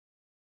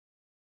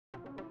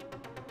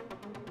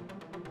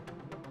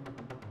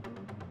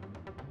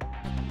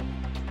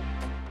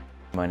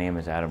My name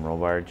is Adam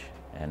Robarge,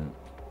 and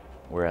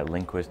we're at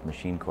Lindquist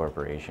Machine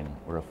Corporation.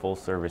 We're a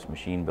full-service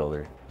machine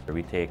builder.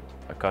 We take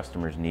a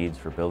customer's needs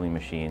for building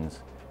machines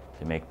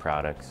to make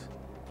products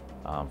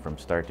from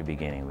start to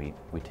beginning.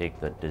 We take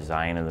the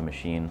design of the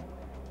machine,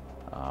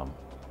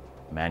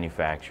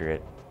 manufacture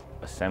it,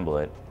 assemble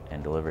it,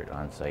 and deliver it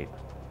on site.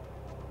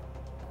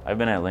 I've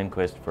been at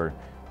Lindquist for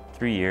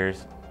 3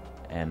 years,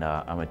 and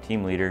I'm a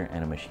team leader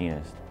and a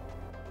machinist.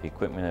 The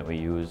equipment that we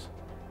use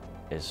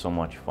is so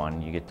much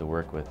fun. You get to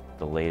work with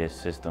the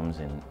latest systems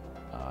in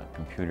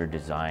computer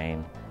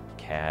design,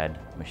 CAD,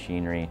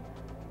 machinery.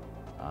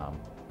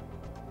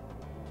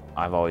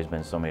 I've always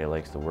been somebody that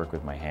likes to work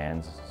with my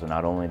hands, so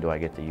not only do I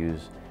get to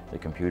use the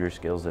computer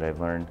skills that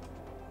I've learned,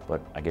 but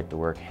I get to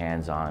work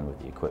hands-on with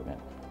the equipment.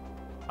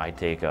 I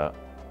take a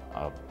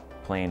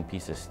plain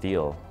piece of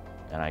steel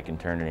and I can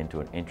turn it into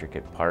an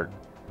intricate part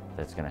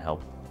that's going to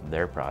help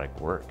their product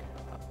work.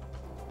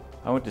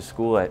 I went to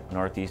school at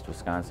Northeast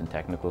Wisconsin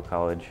Technical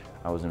College.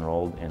 I was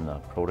enrolled in the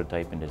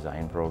prototype and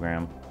design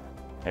program.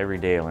 Every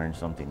day I learned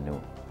something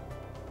new.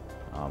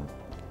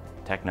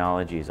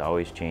 Technology is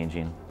always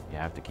changing. You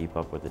have to keep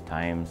up with the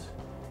times.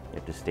 You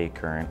have to stay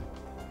current,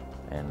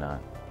 and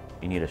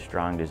you need a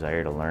strong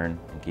desire to learn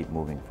and keep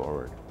moving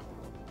forward.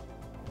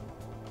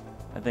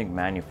 I think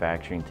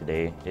manufacturing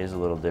today is a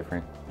little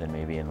different than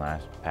maybe in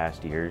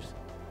past years.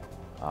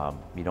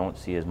 You don't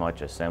see as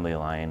much assembly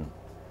line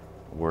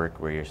work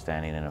where you're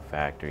standing in a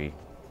factory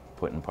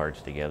putting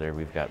parts together.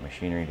 We've got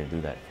machinery to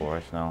do that for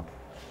us now.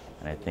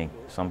 And I think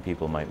some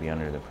people might be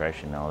under the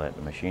impression now that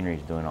the machinery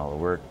is doing all the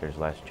work, there's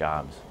less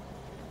jobs.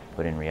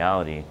 But in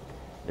reality,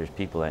 there's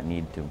people that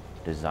need to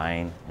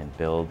design and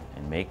build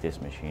and make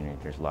this machinery.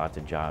 There's lots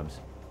of jobs.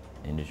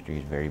 The industry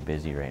is very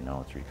busy right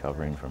now. It's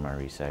recovering from our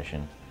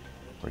recession.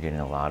 We're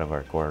getting a lot of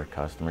our core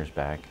customers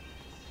back.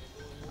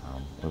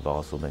 We've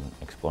also been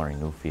exploring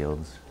new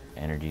fields,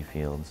 energy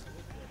fields,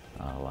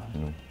 a lot of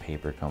new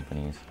paper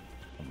companies.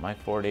 My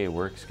 4-day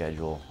work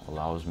schedule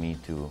allows me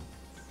to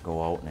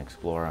go out and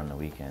explore on the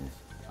weekends.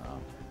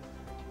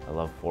 I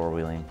love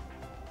four-wheeling.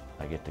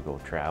 I get to go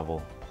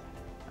travel.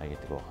 I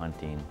get to go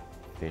hunting,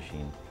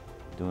 fishing,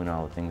 doing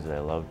all the things that I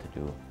love to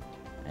do.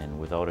 And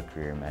without a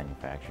career in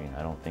manufacturing,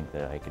 I don't think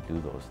that I could do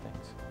those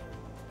things.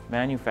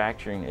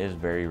 Manufacturing is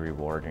very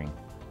rewarding.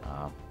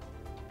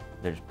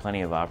 There's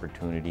plenty of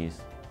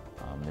opportunities.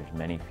 There's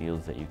many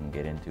fields that you can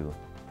get into.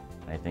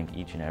 And I think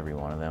each and every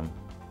one of them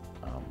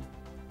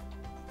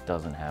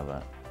doesn't have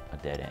a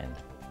dead end.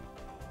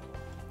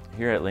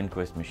 Here at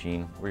Lindquist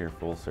Machine, we're your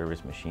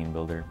full-service machine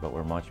builder, but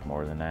we're much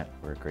more than that.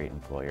 We're a great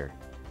employer.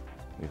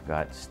 We've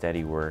got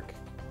steady work.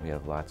 We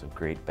have lots of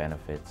great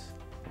benefits.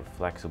 We're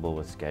flexible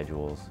with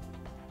schedules.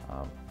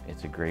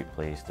 It's a great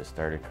place to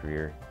start a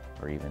career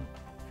or even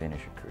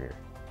finish a career.